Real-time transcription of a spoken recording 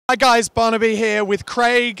Hi guys, Barnaby here with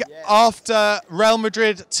Craig after Real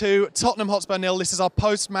Madrid to Tottenham Hotspur 0. This is our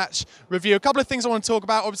post-match review. A couple of things I want to talk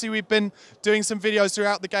about. Obviously we've been doing some videos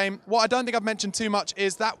throughout the game. What I don't think I've mentioned too much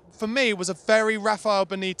is that for me was a very Rafael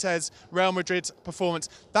Benitez Real Madrid performance.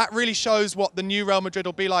 That really shows what the new Real Madrid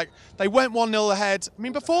will be like. They went 1-0 ahead. I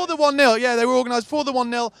mean, before the 1-0, yeah, they were organised. Before the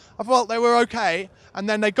 1-0, I felt they were okay. And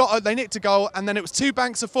then they nicked a goal, and then it was 2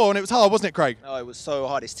 banks of 4, and it was hard, wasn't it, Craig? Oh, it was so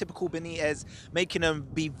hard. It's typical Benitez, making them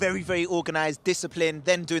be very, very organised, disciplined,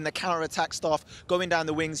 then doing the counter-attack stuff, going down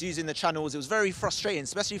the wings, using the channels. It was very frustrating,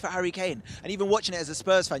 especially for Harry Kane. And even watching it as a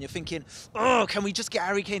Spurs fan, you're thinking, oh, can we just get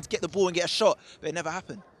Harry Kane to get the ball and get a shot? But it never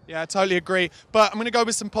happened. Yeah, I totally agree. But I'm going to go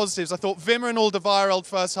with some positives. I thought Wimmer and Alderweireld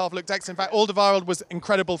first half looked excellent. In fact, Alderweireld was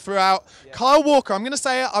incredible throughout. Yeah. Kyle Walker, I'm going to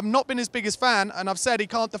say it, I've not been his biggest fan, and I've said he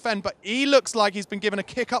can't defend, but he looks like he's been given a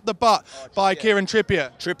kick up the butt by Kieran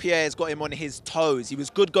Trippier. Trippier has got him on his toes. He was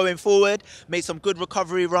good going forward, made some good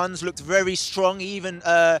recovery runs, looked very strong. He even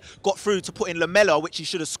got through to put in Lamela, which he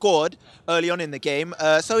should have scored early on in the game.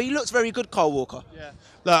 So he looks very good, Kyle Walker. Yeah.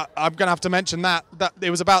 Look, I'm going to have to mention that it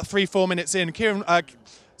was about 3-4 minutes in. Who am I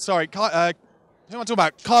talking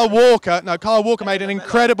about? Kyle Walker. No, Kyle Walker made an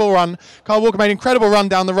incredible run. Kyle Walker made an incredible run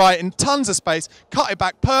down the right in tons of space, cut it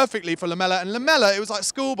back perfectly for Lamela. And Lamela, it was like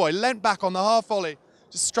schoolboy, leant back on the half volley,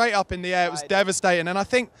 just straight up in the air. It was devastating. And I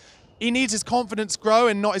think he needs his confidence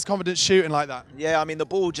growing, not his confidence shooting like that. Yeah, I mean, the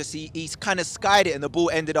ball just, he's kind of skied it and the ball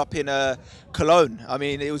ended up in Cologne. I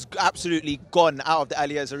mean, it was absolutely gone out of the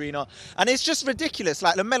Allianz Arena. And it's just ridiculous.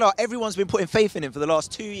 Like, Lamela, everyone's been putting faith in him for the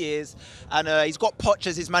last 2 years. And he's got Poch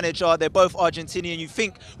as his manager. They're both Argentinian. You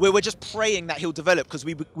think we're just praying that he'll develop because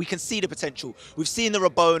we can see the potential. We've seen the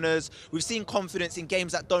Rabonas. We've seen confidence in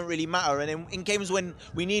games that don't really matter. And in games when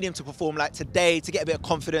we need him to perform, like today, to get a bit of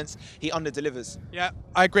confidence, he under-delivers. Yeah,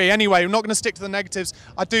 I agree. Anyway, I'm not going to stick to the negatives.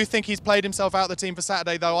 I do think he's played himself out of the team for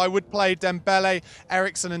Saturday, though. I would play Dembele,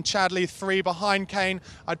 Eriksen and Chadli 3 behind Kane.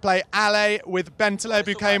 I'd play Ale with Bentaleb,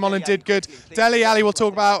 who came on and did good. Dele Alli we'll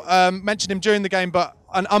talk about, mentioned him during the game, but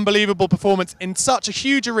an unbelievable performance in such a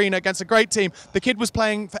huge arena against a great team. The kid was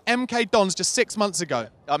playing for MK Dons just 6 months ago.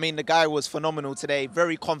 I mean, the guy was phenomenal today.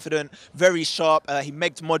 Very confident, very sharp. He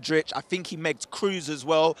megged Modric. I think he megged Cruz as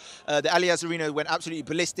well. The Allianz Arena went absolutely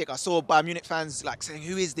ballistic. I saw Bayern Munich fans like saying,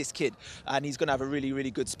 who is this kid? And he's going to have a really,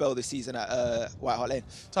 really good spell this season at White Hart Lane.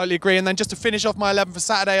 Totally agree. And then just to finish off my 11 for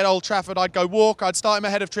Saturday at Old Trafford, I'd go Walker. I'd start him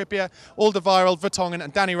ahead of Trippier, Alderweireld, Vertonghen,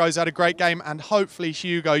 and Danny Rose had a great game. And hopefully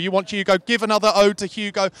Hugo. You want Hugo? Give another ode to Hugo.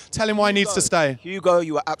 Tell him why he needs to stay. Hugo,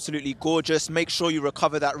 you are absolutely gorgeous. Make sure you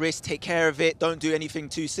recover that wrist. Take care of it. Don't do anything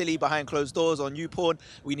too silly behind closed doors on YouPorn.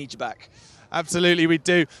 We need you back. Absolutely, we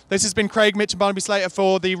do. This has been Craig, Mitch and Barnaby Slater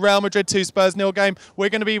for the Real Madrid 2 Spurs 0 game. We're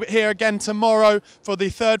going to be here again tomorrow for the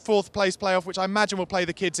 3rd, 4th place playoff, which I imagine will play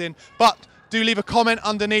the kids in. But do leave a comment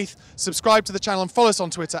underneath, subscribe to the channel and follow us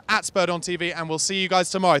on Twitter at Spurred On TV, and we'll see you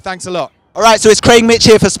guys tomorrow. Thanks a lot. All right, so it's Craig Mitch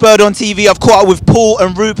here for Spurred On TV. I've caught up with Paul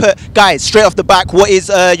and Rupert. Guys, straight off the back, what is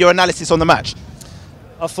your analysis on the match?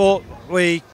 I thought we